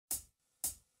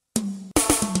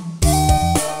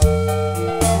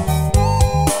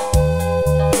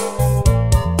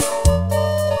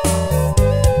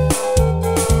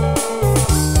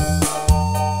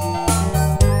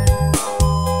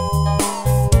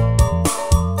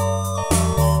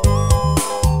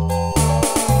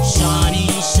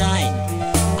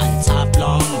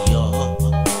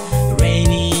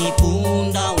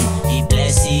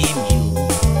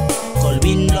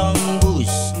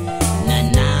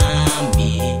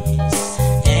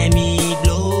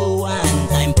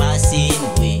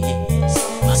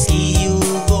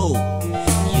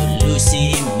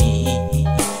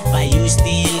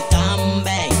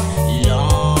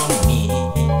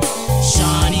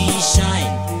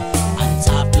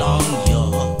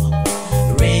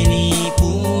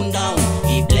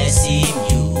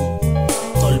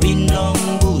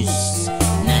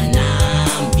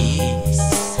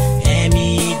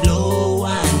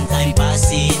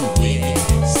passing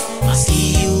ways.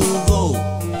 Maski you go,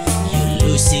 you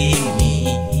losing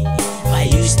me,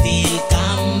 but you still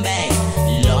come back,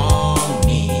 long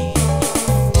me.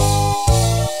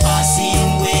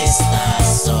 Passing ways,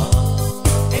 that's all.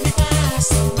 Baby,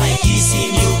 passing. By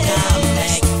kissing you come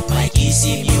back, by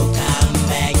kissing you come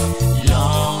back,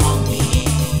 long me.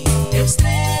 Them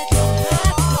straight your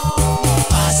heart long.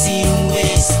 Passing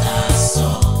ways, that's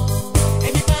all.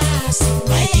 Baby, passing.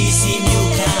 By kissing you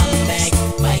come back,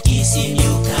 by kissing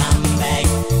you come back,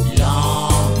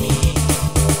 long me.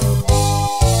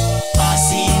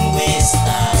 Passing ways,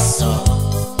 that's all.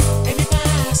 Baby,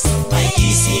 passing. By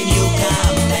kissing you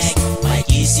come back, by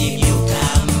kissing you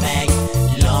come back,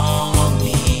 long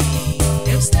me.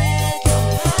 Them straight your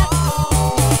heart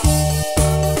long.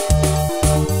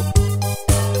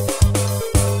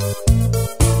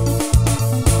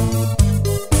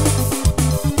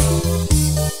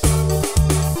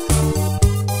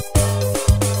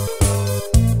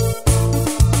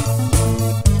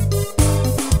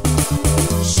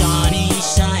 Shiny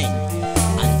shine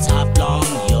on top long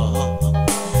yo.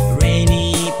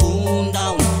 Rainy pull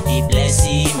down, he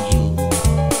blessing you.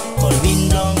 Cold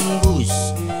wind long bush,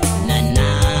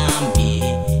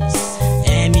 nanambis.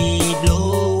 Emi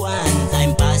blow one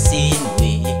time passing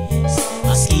ways.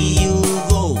 Maski you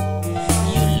go,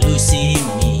 you losing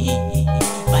me,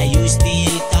 but you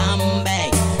still come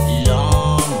back,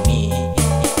 long me.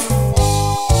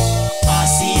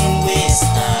 Passing ways,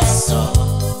 that's all.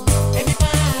 Baby,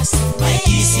 passing. By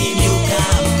kissing you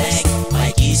come back,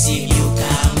 by kissing you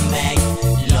come back,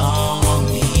 long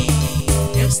me.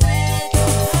 Them straight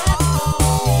your heart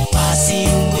long.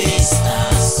 Passing ways,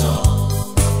 that's all.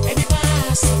 Baby,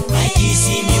 passing. By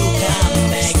kissing you come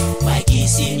back, by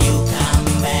kissing you come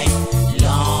back,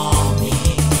 long me.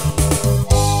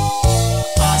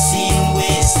 Passing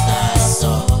ways, that's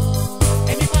all.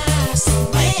 Baby,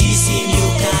 passing. By kissing you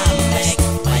come back,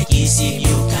 by kissing you